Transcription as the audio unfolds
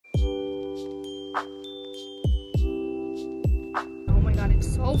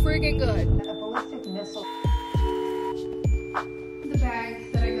so freaking good. A ballistic missile. The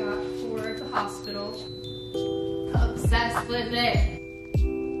bag that I got for the hospital. Obsessed with it.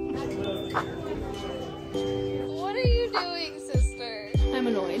 What are you doing, sister? I'm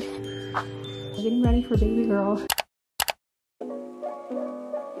annoyed. I'm getting ready for baby girl.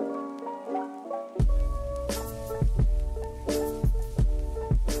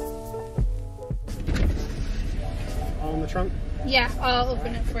 All in the trunk? Yeah, I'll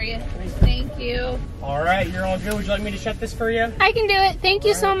open it for you. Thank you. All right, you're all good. Would you like me to shut this for you? I can do it. Thank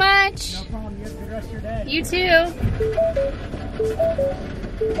you so much. No problem. You have a good rest of your day. You too.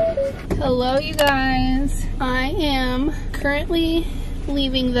 Hello, you guys. I am currently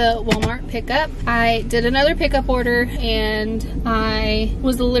leaving the Walmart pickup. I did another pickup order and I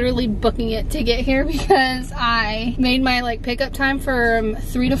was literally booking it to get here because I made my like pickup time from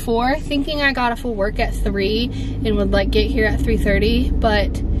 3 to 4 thinking I got off of work at 3 and would like get here at 3:30,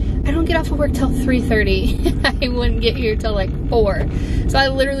 but I don't get off of work till 3:30. I wouldn't get here till like 4. So I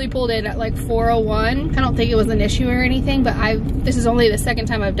literally pulled in at like 4:01. I don't think it was an issue or anything, but this is only the second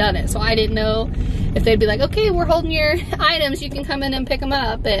time I've done it. So I didn't know if they'd be like, okay, we're holding your items, you can come in and pick them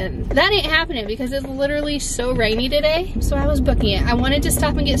up. And that ain't happening because it's literally so rainy today. So I was booking it. I wanted to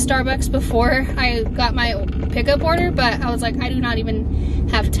stop and get Starbucks before I got my pickup order, but I was like, I do not even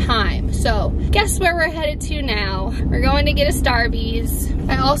have time. So guess where we're headed to now? We're going to get a Starbucks.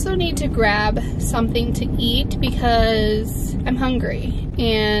 I also need to grab something to eat because I'm hungry.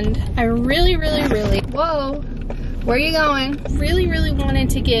 And I really, whoa, where are you going? Really wanted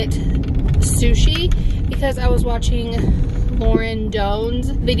to get sushi because I was watching Lauren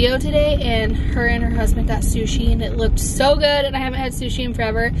Doan's video today and her husband got sushi and it looked so good and I haven't had sushi in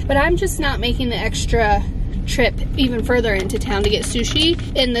forever, but I'm just not making the extra trip even further into town to get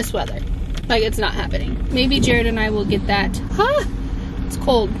sushi in this weather. Like, it's not happening. Maybe Jared and I will get that. It's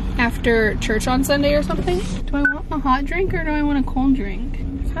cold. After church on Sunday or something. Do I want a hot drink or do I want a cold drink?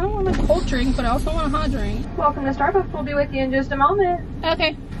 I kind of want a cold drink, but I also want a hot drink. Welcome to Starbucks. We'll be with you in just a moment.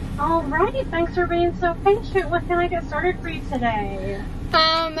 Okay. Alrighty, thanks for being so patient. What can I get started for you today?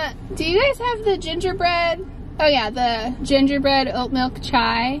 Do you guys have the gingerbread? Oh yeah, the gingerbread oat milk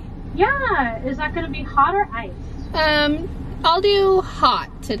chai. Yeah, is that going to be hot or iced? I'll do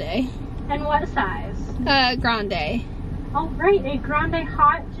hot today. And what size? Grande. Alright, a grande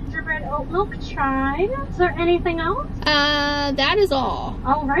hot gingerbread oat milk chai. Is there anything else? That is all.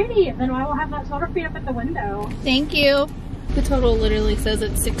 Alrighty, then I will have that total for you up at the window. Thank you. The total literally says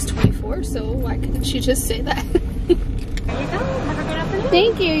it's $6.24, so why couldn't she just say that? There you go. Have a good afternoon.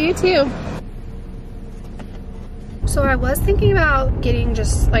 Thank you, you too. So I was thinking about getting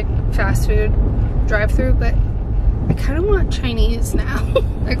just like fast food drive-through, but I kind of want Chinese now.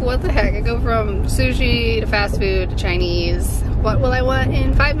 Like, what the heck? I go from sushi to fast food to Chinese. What will I want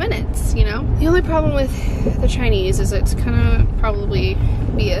in 5 minutes, you know? The only problem with the Chinese is it's gonna probably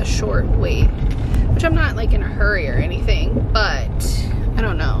be a short wait, which I'm not like in a hurry or anything, but I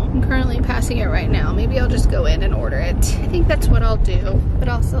don't know. I'm currently passing it right now. Maybe I'll just go in and order it. I think that's what I'll do. But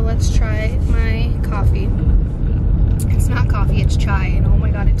also, let's try my coffee. It's not coffee, it's chai, and oh my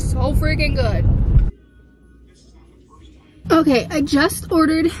god, it's so freaking good. Okay, I just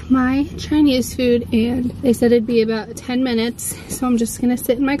ordered my Chinese food and they said it'd be about 10 minutes. So I'm just gonna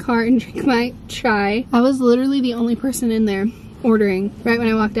sit in my car and drink my chai. I was literally the only person in there ordering. Right when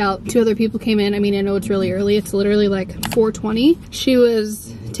I walked out, 2 other people came in. I mean, I know it's really early. It's literally like 4:20. She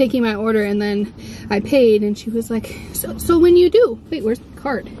was taking my order and then I paid and she was like, so when you do? Wait, where's my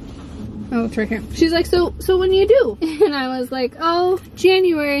card? Oh, it's right here. She's like, so when you do? And I was like, oh,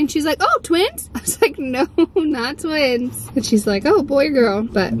 January. And she's like, oh, twins? I was like, no, not twins. And she's like, oh, boy or girl.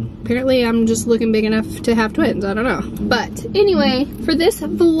 But apparently I'm just looking big enough to have twins. I don't know. But anyway, for this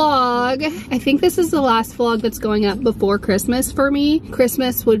vlog, I think this is the last vlog that's going up before Christmas for me.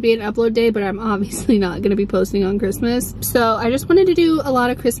 Christmas would be an upload day, but I'm obviously not going to be posting on Christmas. So I just wanted to do a lot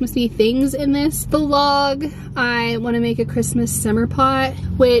of Christmassy things in this vlog. I want to make a Christmas simmer pot,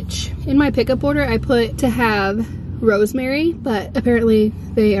 which in my pickup order I put to have rosemary, but apparently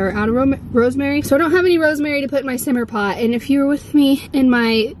they are out of rosemary, so I don't have any rosemary to put in my simmer pot. And if you were with me in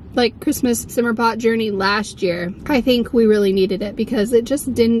my like Christmas simmer pot journey last year, I think we really needed it because it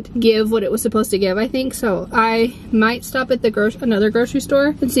just didn't give what it was supposed to give, I think. So I might stop at the another grocery store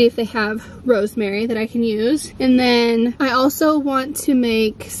and see if they have rosemary that I can use. And then I also want to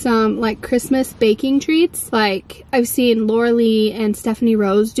make some like Christmas baking treats. Like I've seen Laura Lee and Stephanie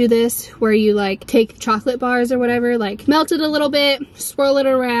Rose do this, where you like take chocolate bars or whatever, like melt it a little bit, swirl it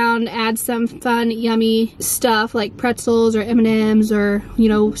around, add some fun yummy stuff like pretzels or M&Ms or, you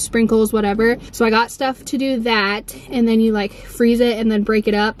know, sprinkles, whatever. So I got stuff to do that, and then you like freeze it and then break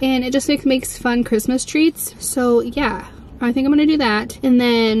it up, and it just makes fun Christmas treats. So yeah, I think I'm gonna do that. And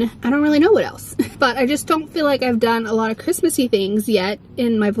then I don't really know what else, but I just don't feel like I've done a lot of Christmassy things yet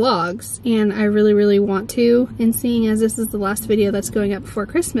in my vlogs, and I really want to. And seeing as this is the last video that's going up before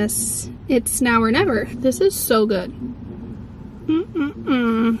Christmas, it's now or never. This is so good.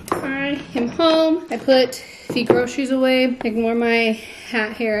 I am home. I put the groceries away. Ignore my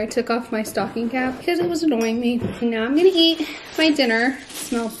hat here. I took off my stocking cap because it was annoying me. And now I'm gonna eat my dinner. It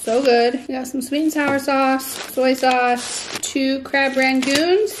smells so good. I got some sweet and sour sauce, soy sauce, 2 crab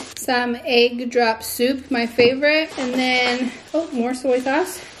rangoons, some egg drop soup, my favorite, and then, oh, more soy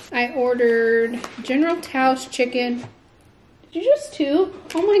sauce. I ordered General Tao's chicken. Did you just 2?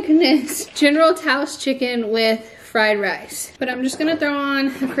 Oh my goodness. General Tao's chicken with fried rice. But I'm just gonna throw on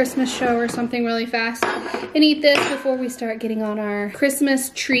a Christmas show or something really fast and eat this before we start getting on our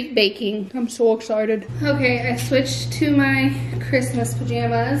Christmas treat baking. I'm so excited. Okay, I switched to my Christmas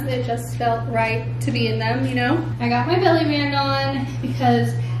pajamas. It just felt right to be in them, you know? I got my belly band on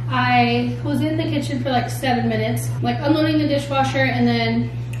because I was in the kitchen for like 7 minutes, like unloading the dishwasher and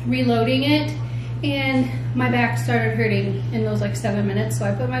then reloading it, and my back started hurting in those like 7 minutes, so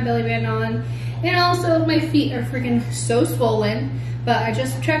I put my belly band on. And also my feet are freaking so swollen, but I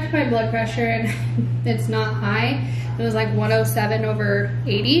just checked my blood pressure and it's not high. It was like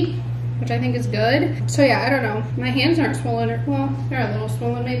 107/80, which I think is good. So yeah, I don't know. My hands aren't swollen, or, well, they're a little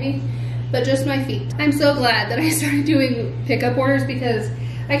swollen maybe, but just my feet. I'm so glad that I started doing pickup orders because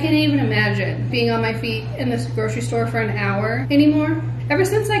I can't even imagine being on my feet in this grocery store for an hour anymore. Ever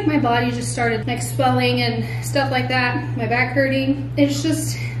since like my body just started like swelling and stuff like that, my back hurting, it's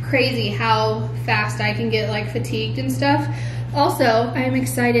just crazy how fast I can get like fatigued and stuff. Also, I'm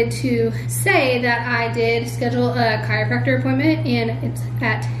excited to say that I did schedule a chiropractor appointment, and it's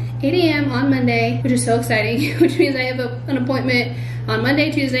at 8 a.m. on Monday, which is so exciting, which means I have an appointment on Monday,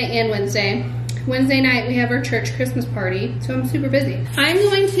 Tuesday, and Wednesday. Wednesday night we have our church Christmas party, so I'm super busy. I'm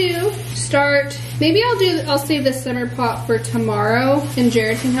going to start, maybe I'll save this center pot for tomorrow, and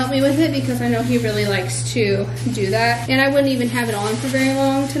Jared can help me with it because I know he really likes to do that. And I wouldn't even have it on for very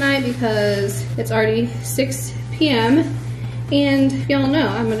long tonight because it's already 6 p.m. And y'all know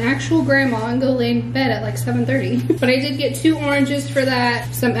I'm an actual grandma and go lay in bed at like 7:30. But I did get 2 oranges for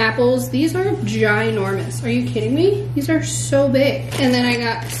that, some apples. These are ginormous. Are you kidding me? These are so big. And then I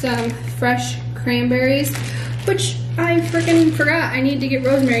got some fresh cranberries, which I freaking forgot. I need to get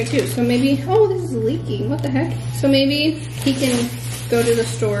rosemary too. So maybe, oh, this is leaking. What the heck? So maybe he can go to the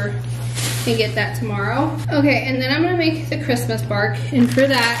store and get that tomorrow. Okay, and then I'm gonna make the Christmas bark. And for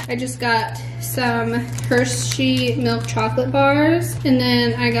that, I just got some Hershey milk chocolate bars. And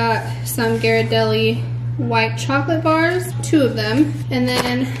then I got some Ghirardelli white chocolate bars, 2 of them. And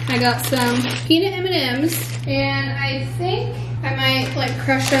then I got some peanut M&Ms. And I think I might like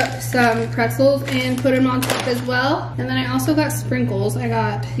crush up some pretzels and put them on top as well. And then I also got sprinkles. I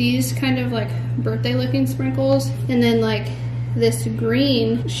got these kind of like birthday looking sprinkles. And then like this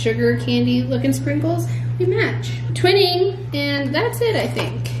green sugar candy looking sprinkles. We match. Twinning, and that's it I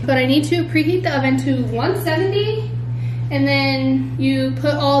think. But I need to preheat the oven to 170, and then you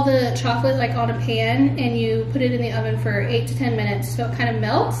put all the chocolate like on a pan and you put it in the oven for 8 to 10 minutes so it kind of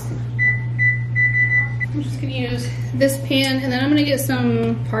melts. I'm just gonna use this pan, and then I'm gonna get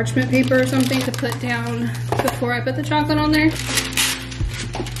some parchment paper or something to put down before I put the chocolate on there.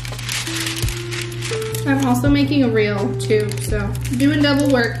 I'm also making a reel too, so doing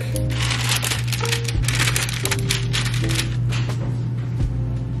double work.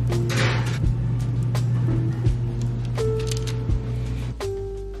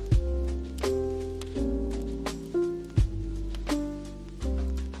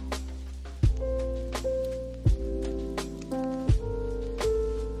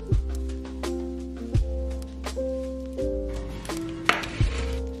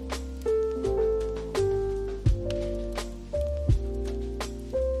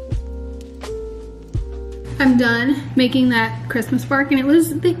 I'm done making that Christmas bark, and it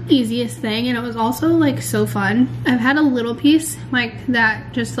was the easiest thing, and it was also like so fun. I've had a little piece like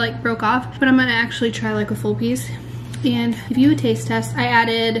that just like broke off, but I'm gonna actually try like a full piece and give you a taste test. I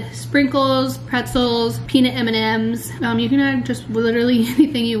added sprinkles, pretzels, peanut M&Ms. You can add just literally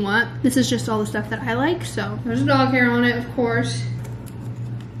anything you want. This is just all the stuff that I like. So there's a dog hair on it, of course.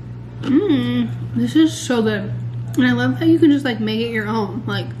 This is so good. And I love how you can just like make it your own.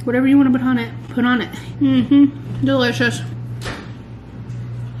 Like whatever you want to put on it, put on it. Delicious.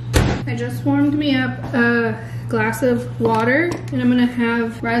 I I just warmed me up a glass of water and I'm gonna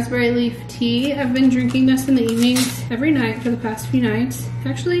have raspberry leaf tea. I've been drinking this in the evenings every night for the past few nights.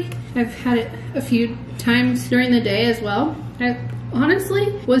 Actually, I've had it a few times during the day as well. I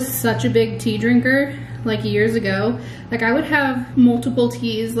honestly was such a big tea drinker like years ago. Like I would have multiple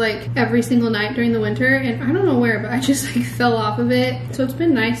teas like every single night during the winter, and I don't know where, but I just like fell off of it. So it's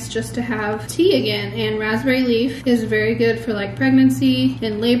been nice just to have tea again, and raspberry leaf is very good for like pregnancy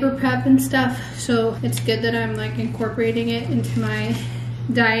and labor prep and stuff. So it's good that I'm like incorporating it into my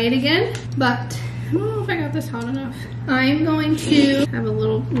diet again. But I don't know if I got this hot enough. I'm going to have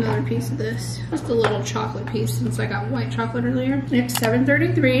another piece of this. Just a little chocolate piece since I got white chocolate earlier. It's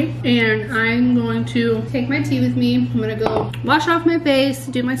 7:33 and I'm going to take my tea with me. I'm gonna go wash off my face,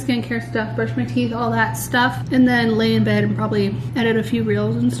 do my skincare stuff, brush my teeth, all that stuff, and then lay in bed and probably edit a few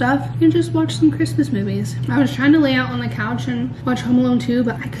reels and stuff and just watch some Christmas movies. I was trying to lay out on the couch and watch Home Alone 2,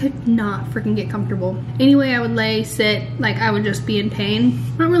 but I could not freaking get comfortable. Anyway, I would lay, sit, like I would just be in pain.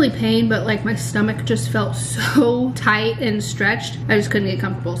 Not really pain, but like my stomach just felt so tight and stretched. I just couldn't get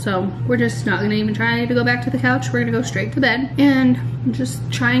comfortable. So we're just not gonna even try to go back to the couch. We're gonna go straight to bed and just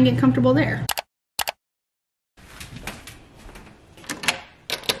try and get comfortable there.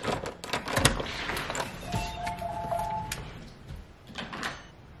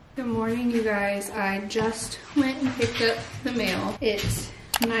 Good morning, you guys. I just went and picked up the mail. It's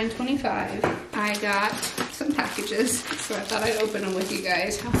 9:25. I got some packages, so I thought I'd open them with you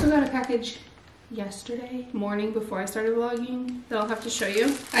guys. I also got a package yesterday morning before I started vlogging that I'll have to show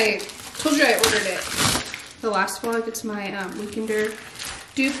you. I told you I ordered it the last vlog. It's my Weekender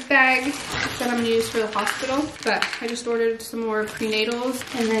dupe bag that I'm gonna use for the hospital, but I just ordered some more prenatals,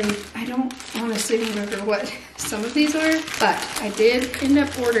 and then I don't honestly remember what some of these are, but I did end up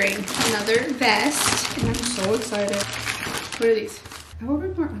ordering another vest, and I'm so excited. What are these? I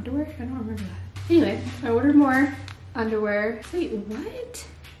ordered more underwear? I don't remember that. Anyway, I ordered more underwear. Wait, what?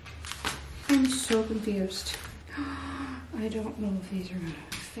 I'm so confused. I don't know if these are gonna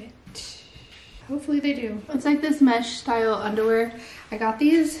fit. Hopefully they do. It's like this mesh style underwear. I got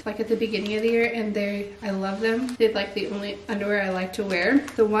these like at the beginning of the year and I love them. They're like the only underwear I like to wear.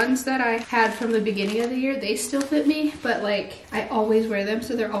 The ones that I had from the beginning of the year, they still fit me, but like I always wear them,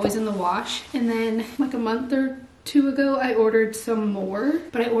 so they're always in the wash. And then like a month or two ago, I ordered some more,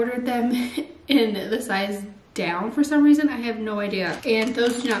 but I ordered them in the size down for some reason. I have no idea, and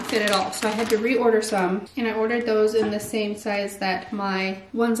those do not fit at all, so I had to reorder some, and I ordered those in the same size that my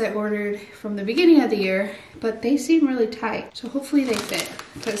ones I ordered from the beginning of the year, but they seem really tight, so hopefully they fit,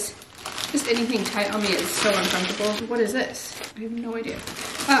 because just anything tight on me is so uncomfortable. What is this? I have no idea.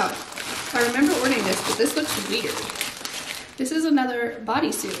 Oh, I remember ordering this, but this looks weird. This is another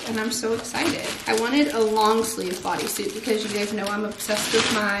bodysuit, and I'm so excited. I wanted a long sleeve bodysuit because you guys know I'm obsessed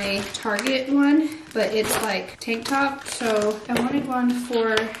with my Target one, but it's like tank top. So I wanted one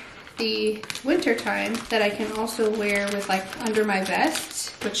for the winter time that I can also wear with like under my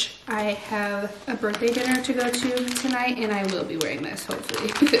vest, which I have a birthday dinner to go to tonight, and I will be wearing this hopefully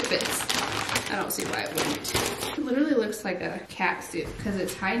if it fits. I don't see why it wouldn't. It literally looks like a cat suit because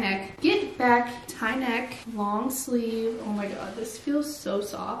it's high neck. Get back, high neck, long sleeve. Oh my god, this feels so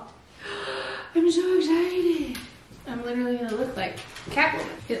soft. I'm so excited. I'm literally gonna look like Catwoman.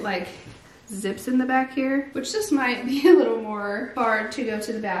 It like zips in the back here, which this might be a little more hard to go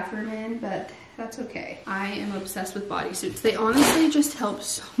to the bathroom in, but that's okay. I am obsessed with bodysuits. They honestly just help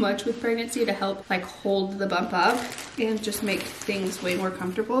so much with pregnancy to help like hold the bump up and just make things way more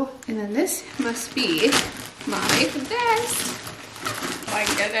comfortable. And then this must be my vest. My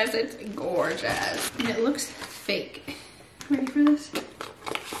goodness, it's gorgeous. And it looks fake. Ready for this?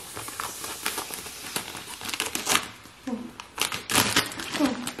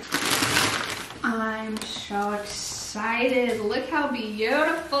 I'm so excited. Look how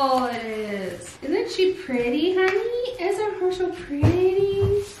beautiful it is. Isn't she pretty, honey? Isn't her so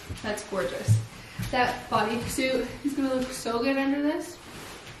pretty? That's gorgeous. That bodysuit is gonna look so good under this.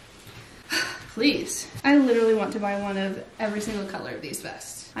 Please. I literally want to buy one of every single color of these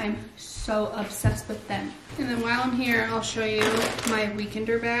vests. I'm so obsessed with them. And then while I'm here, I'll show you my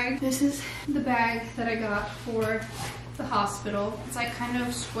Weekender bag. This is the bag that I got for the hospital. It's like kind of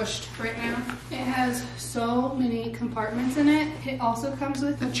squished right now. It has so many compartments in it. It also comes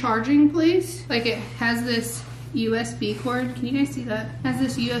with a charging place. Like it has this USB cord. Can you guys see that? It has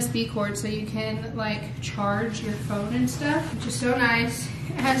this USB cord so you can like charge your phone and stuff, which is so nice.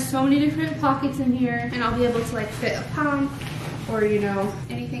 It has so many different pockets in here, and I'll be able to like fit a pump or, you know,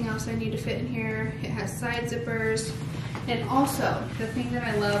 anything else I need to fit in here. It has side zippers. And also, the thing that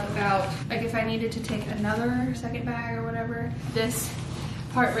I love about, like if I needed to take another second bag or whatever, this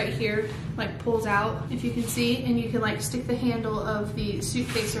part right here like pulls out, if you can see, and you can like stick the handle of the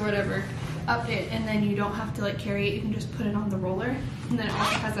suitcase or whatever up it, and then you don't have to like carry it. You can just put it on the roller. And then it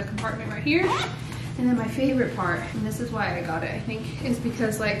also has a compartment right here. And then my favorite part, and this is why I got it, I think, is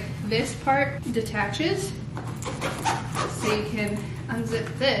because like this part detaches, so you can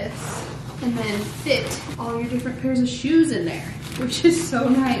unzip this and then fit all your different pairs of shoes in there, which is so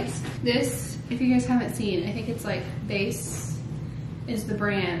nice. This, if you guys haven't seen, I think it's like Base is the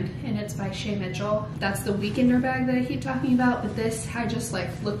brand, and it's by Shay Mitchell. That's the weekender bag that I keep talking about, but this, I just like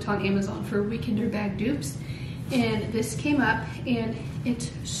looked on Amazon for weekender bag dupes, and this came up, and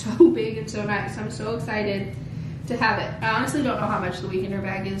it's so big and so nice. I'm so excited to have it. I honestly don't know how much the weekender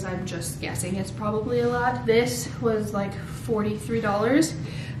bag is. I'm just guessing it's probably a lot. This was like $43,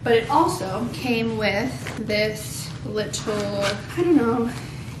 but it also came with this little, I don't know,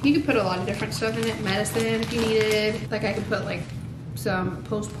 you could put a lot of different stuff in it, medicine if you needed. Like I could put like some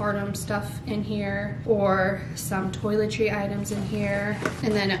postpartum stuff in here or some toiletry items in here.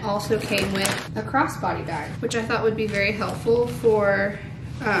 And then it also came with a crossbody bag, which I thought would be very helpful for,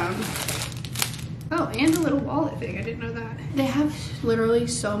 oh, and a little wallet thing, I didn't know that. They have literally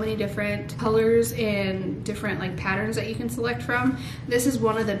so many different colors and different like patterns that you can select from. This is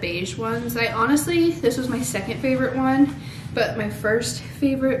one of the beige ones. This was my second favorite one, but my first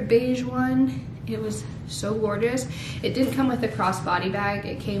favorite beige one, it was so gorgeous. It didn't come with a crossbody bag.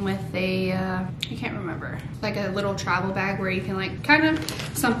 It came with a, I can't remember, like a little travel bag where you can like kind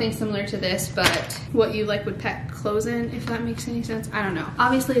of something similar to this, but what you like would pack clothes in, if that makes any sense. I don't know.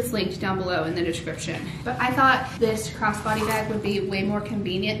 Obviously it's linked down below in the description, but I thought this crossbody bag would be way more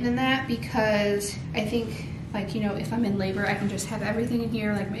convenient than that, because I think, like, you know, if I'm in labor, I can just have everything in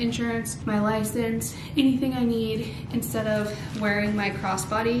here, like my insurance, my license, anything I need, instead of wearing my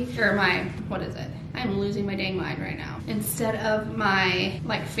crossbody, or my, what is it? I'm losing my dang mind right now. Instead of my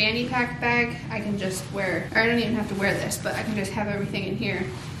like fanny pack bag, I can just wear, or I don't even have to wear this, but I can just have everything in here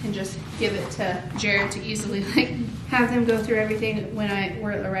and just give it to Jared to easily like have them go through everything when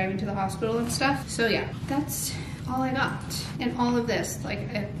we're arriving to the hospital and stuff. So yeah, that's all I got. And all of this, like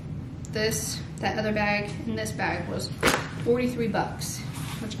that other bag and this bag was 43 bucks,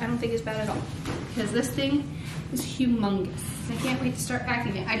 which I don't think is bad at all, because this thing is humongous. I can't wait to start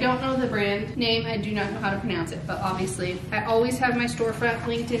packing it. I don't know the brand name. I do not know how to pronounce it, but obviously I always have my storefront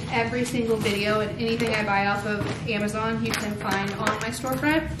linked in every single video, and anything I buy off of Amazon you can find on my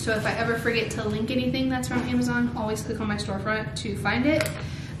storefront. So if I ever forget to link anything that's from Amazon, always click on my storefront to find it.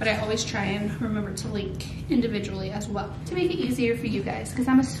 But I always try and remember to link individually as well to make it easier for you guys, because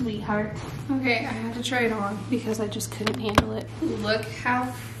I'm a sweetheart. Okay, I had to try it on because I just couldn't handle it. Look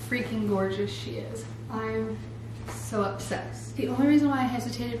how freaking gorgeous she is. I'm so obsessed. The only reason why I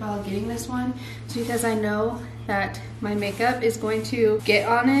hesitated while getting this one is because I know that my makeup is going to get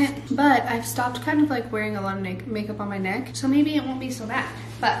on it, but I've stopped kind of like wearing a lot of makeup on my neck, so maybe it won't be so bad.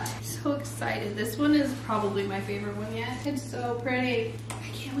 But so excited. This one is probably my favorite one yet. It's so pretty. I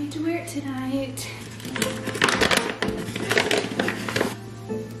can't wait to wear it tonight.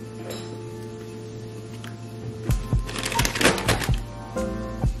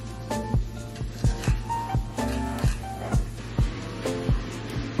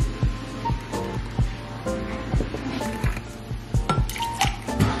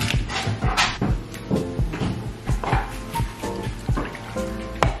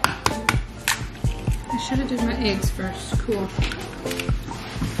 I should have did my eggs first. Cool.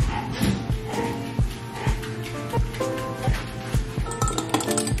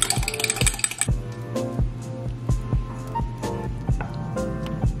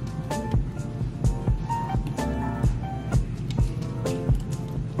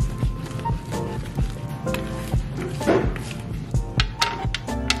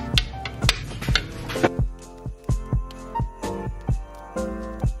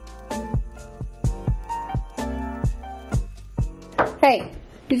 Hey,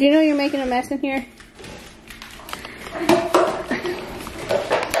 did you know you're making a mess in here?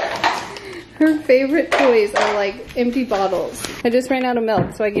 Her favorite toys are like empty bottles. I just ran out of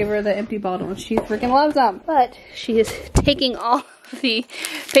milk, so I gave her the empty bottle and she freaking loves them. But she is taking all the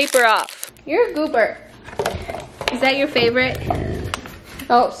paper off. You're a goober. Is that your favorite?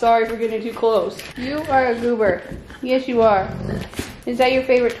 Oh, sorry for getting too close. You are a goober. Yes, you are. Is that your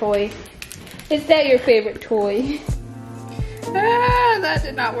favorite toy? Is that your favorite toy? Ah, that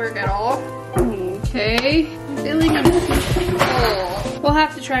did not work at all. Okay. Oh. We'll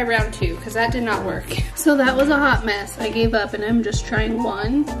have to try round 2 because that did not work. So that was a hot mess. I gave up and I'm just trying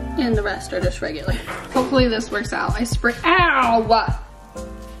one and the rest are just regular. Hopefully this works out. I spray. Ow!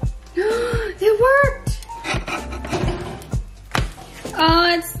 It worked!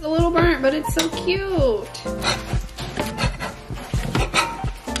 Oh, it's a little burnt, but it's so cute.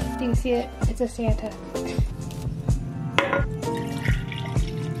 You can see it. It's a Santa.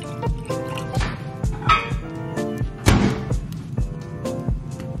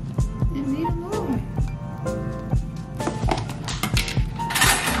 It made a noise.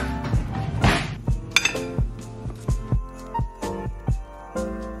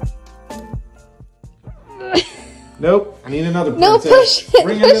 Nope, I need another No, princess. push it.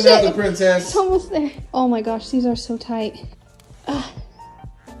 Bring Push in another it. princess. It's almost there. Oh my gosh, these are so tight.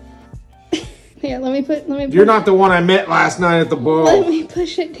 Yeah, let me put. You're not the one I met last night at the Let ball. me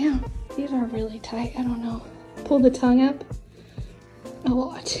push it down. These are really tight. I don't know. Pull the tongue up. A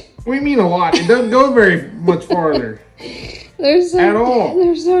lot. What do you mean a lot? It doesn't go very much farther. They're so At all.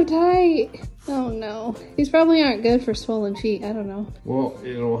 They're so tight. Oh no. These probably aren't good for swollen feet. I don't know. Well,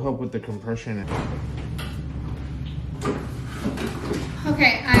 it'll help with the compression.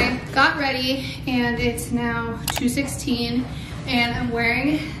 Okay, I got ready and it's now 2:16 and I'm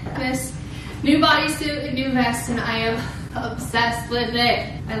wearing this new bodysuit and new vest and I am obsessed with it.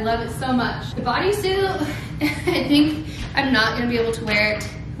 I love it so much. The bodysuit, I think I'm not gonna be able to wear it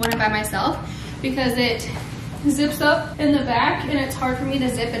when I'm by myself because it zips up in the back and it's hard for me to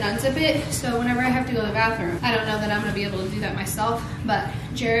zip and unzip it. So whenever I have to go to the bathroom, I don't know that I'm gonna be able to do that myself, but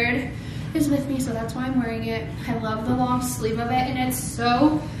Jared is with me, so that's why I'm wearing it. I love the long sleeve of it and it's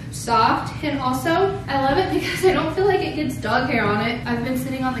so soft, and also I love it because I don't feel like it gets dog hair on it. I've been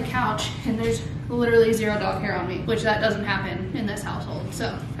sitting on the couch and there's literally 0 dog hair on me, which that doesn't happen in this household.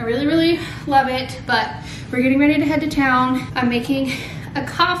 So I really love it, but we're getting ready to head to town. I'm making a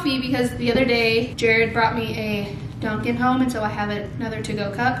coffee because the other day Jared brought me a Dunkin' home, and so I have another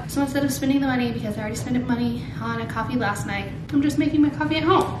to-go cup. So instead of spending the money, because I already spent money on a coffee last night, I'm just making my coffee at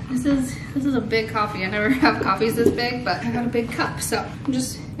home. This is a big coffee. I never have coffees this big, but I got a big cup. So I'm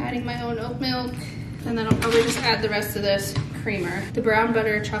just adding my own oat milk, and then I'll probably just add the rest of this creamer, the brown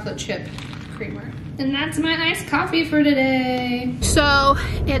butter chocolate chip creamer. And that's my iced coffee for today. So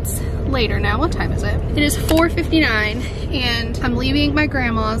it's later now. What time is it? It is 4:59 and I'm leaving my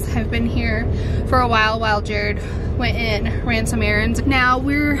grandma's. I've been here for a while Jared went in, ran some errands. Now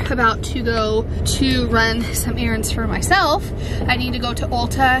we're about to go to run some errands for myself. I need to go to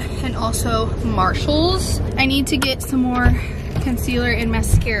Ulta and also Marshall's. I need to get some more concealer and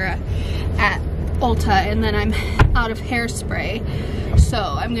mascara at Ulta, and then I'm out of hairspray. So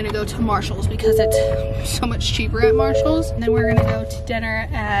I'm gonna go to Marshall's because it's so much cheaper at Marshall's. And then we're gonna go to dinner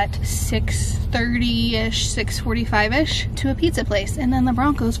at 6:30-ish, 6:45-ish to a pizza place. And then the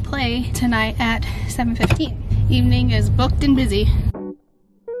Broncos play tonight at 7:15. Evening is booked and busy.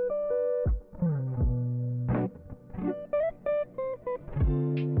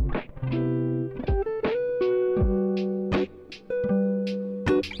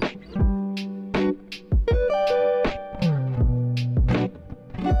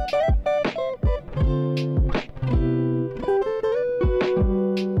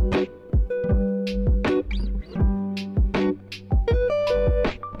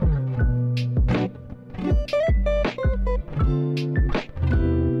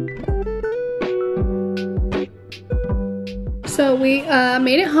 So we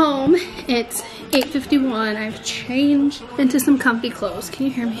made it home. It's 8:51. I've changed into some comfy clothes. Can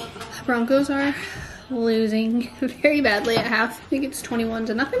you hear me? The Broncos are losing very badly at half. I think it's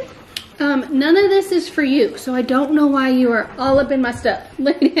 21-0. None of this is for you, so I don't know why you are all up in my stuff.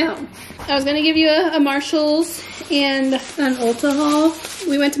 Lay down. I was gonna give you a Marshall's and an Ulta haul.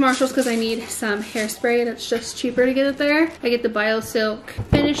 We went to Marshall's because I need some hairspray that's just cheaper to get it there. I get the BioSilk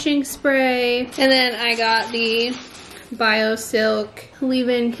finishing spray, and then I got the BioSilk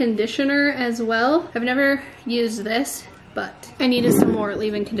leave-in conditioner as well. I've never used this, but I needed some more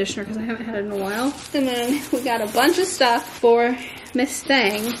leave-in conditioner because I haven't had it in a while. And then we got a bunch of stuff for Miss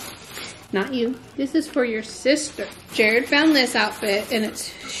Thang. Not you. This is for your sister. Jared found this outfit and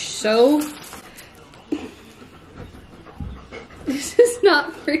it's so... This is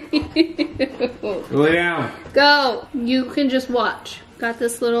not for you. Lay down. Go. You can just watch. Got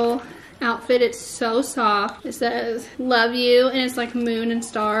this little outfit. It's so soft. It says love you and it's like moon and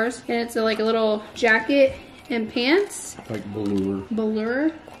stars, and it's like a little jacket and pants. Like velour.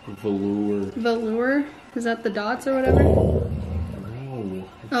 Velour? Velour. Velour? Is that the dots or whatever? No.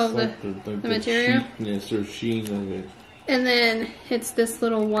 Oh, like the material? Sheenness or sheen of it. And then it's this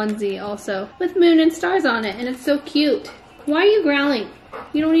little onesie also with moon and stars on it, and it's so cute. Why are you growling?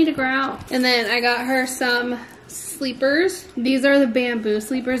 You don't need to growl. And then I got her some sleepers. These are the bamboo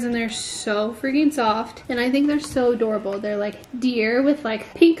sleepers and they're so freaking soft. And I think they're so adorable. They're like deer with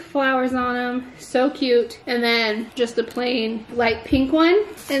like pink flowers on them. So cute. And then just the plain light pink one.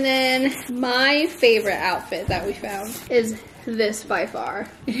 And then my favorite outfit that we found is this by far.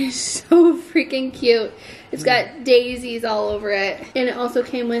 It is so freaking cute. It's got daisies all over it. And it also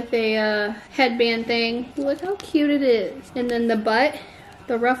came with a headband thing. Look how cute it is. And then the butt,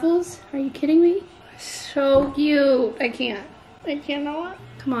 the ruffles. Are you kidding me? So cute. I cannot.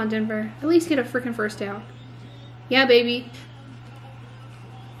 Come on, Denver. At least get a freaking first down. Yeah, baby.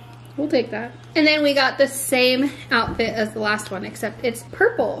 We'll take that. And then we got the same outfit as the last one, except it's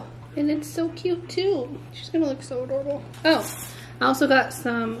purple. And it's so cute too. She's gonna look so adorable. Oh, I also got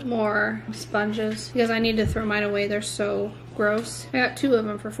some more sponges because I need to throw mine away. They're so gross. I got 2 of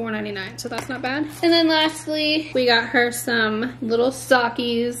them for $4.99, so that's not bad. And then lastly, we got her some little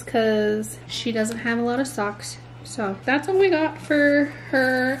sockies because she doesn't have a lot of socks. So that's what we got for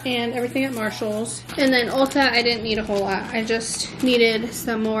her and everything at Marshall's. And then Ulta, I didn't need a whole lot. I just needed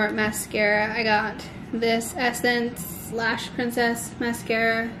some more mascara. I got this Essence Lash Princess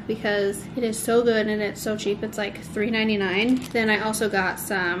mascara because it is so good and it's so cheap. It's like $3.99. Then I also got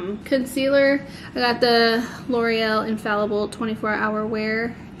some concealer. I got the L'Oreal Infallible 24-Hour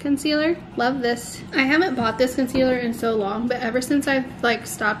Wear concealer. Love this. I haven't bought this concealer in so long, but ever since I've like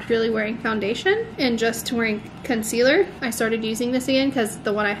stopped really wearing foundation and just wearing concealer, I started using this again because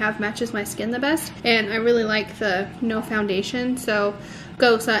the one I have matches my skin the best. And I really like the no foundation. So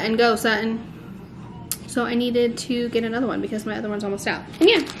go Sutton, go Sutton. So I needed to get another one because my other one's almost out. And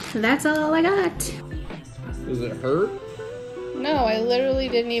yeah, that's all I got. Does it hurt? No, I literally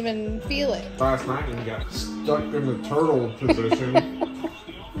didn't even feel it. Last night you got stuck in the turtle position.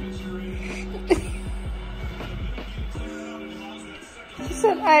 He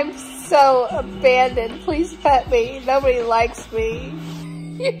said, I'm so abandoned. Please pet me. Nobody likes me.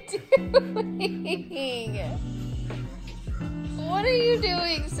 You're doing? What are you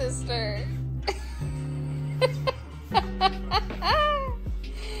doing, sister?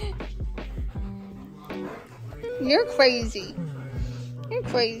 You're crazy. You're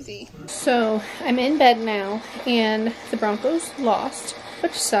crazy. So I'm in bed now and the Broncos lost,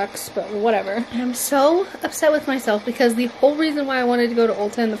 which sucks, but whatever. I'm so upset with myself because the whole reason why I wanted to go to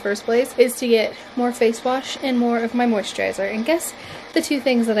Ulta in the first place is to get more face wash and more of my moisturizer. And guess the 2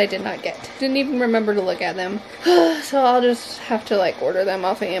 things that I did not get. Didn't even remember to look at them. So I'll just have to like order them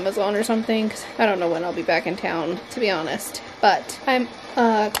off of Amazon or something because I don't know when I'll be back in town, to be honest. But I'm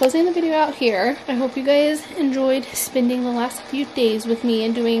closing the video out here. I hope you guys enjoyed spending the last few days with me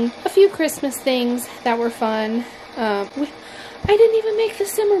and doing a few Christmas things that were fun. I didn't even make the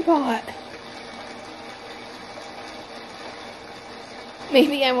simmer pot.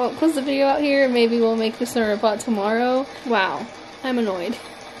 Maybe I won't close the video out here. Maybe we'll make the simmer pot tomorrow. Wow, I'm annoyed.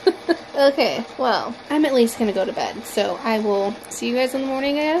 Okay, well, I'm at least gonna go to bed. So I will see you guys in the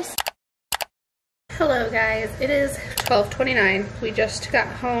morning, I guess. Hello guys, it is 12:29. We just got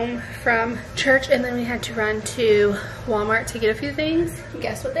home from church and then we had to run to Walmart to get a few things.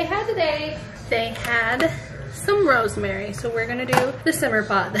 Guess what they had today? They had some rosemary. So we're gonna do the simmer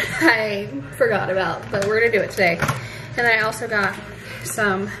pot that I forgot about, but we're gonna do it today. And then I also got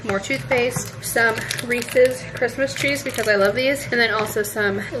some more toothpaste, some Reese's Christmas trees because I love these, and then also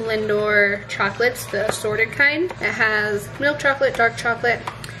some Lindor chocolates, the assorted kind. It has milk chocolate, dark chocolate,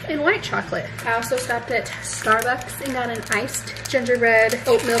 and white chocolate. I also stopped at Starbucks and got an iced gingerbread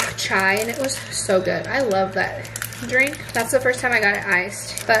oat milk chai, and it was so good. I love that drink. That's the first time I got it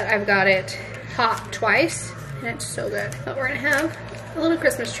iced, but I've got it hot twice, and it's so good. But we're gonna have a little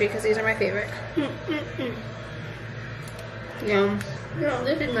Christmas tree because these are my favorite. Yum. No,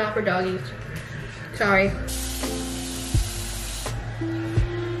 this is not for doggies. Sorry.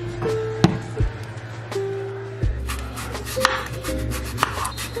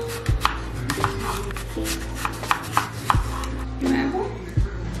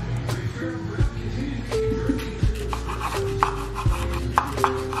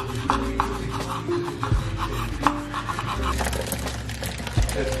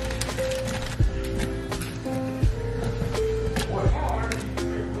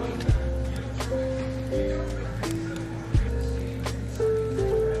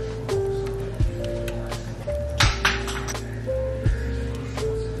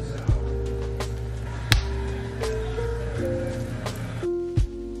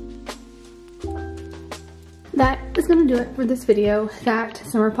 is gonna do it for this video. That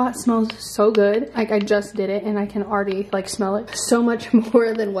summer pot smells so good. Like, I just did it and I can already like smell it so much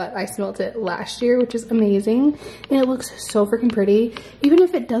more than what I smelled it last year, which is amazing. And it looks so freaking pretty. Even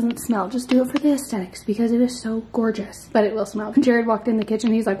if it doesn't smell, just do it for the aesthetics because it is so gorgeous. But it will smell. Jared walked in the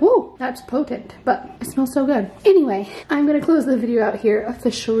kitchen, he's like, whoa, that's potent, but it smells so good. Anyway, I'm gonna close the video out here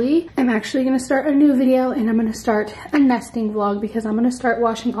officially. I'm actually gonna start a new video and I'm gonna start a nesting vlog because I'm gonna start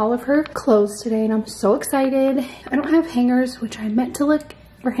washing all of her clothes today and I'm so excited. I don't have hangers, which I meant to look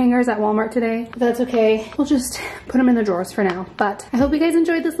for hangers at Walmart today, but that's okay. We'll just put them in the drawers for now. But I hope you guys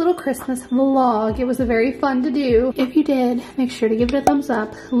enjoyed this little Christmas vlog. It was very fun to do. If you did, make sure to give it a thumbs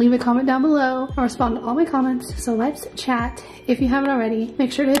up, leave a comment down below. I'll respond to all my comments, so let's chat. If you haven't already,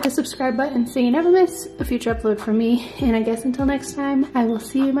 make sure to hit the subscribe button so you never miss a future upload from me. And I guess until next time, I will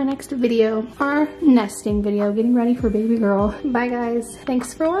see you in my next video, our nesting video, getting ready for baby girl. Bye guys,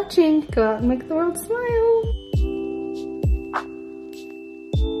 thanks for watching. Go out and make the world smile.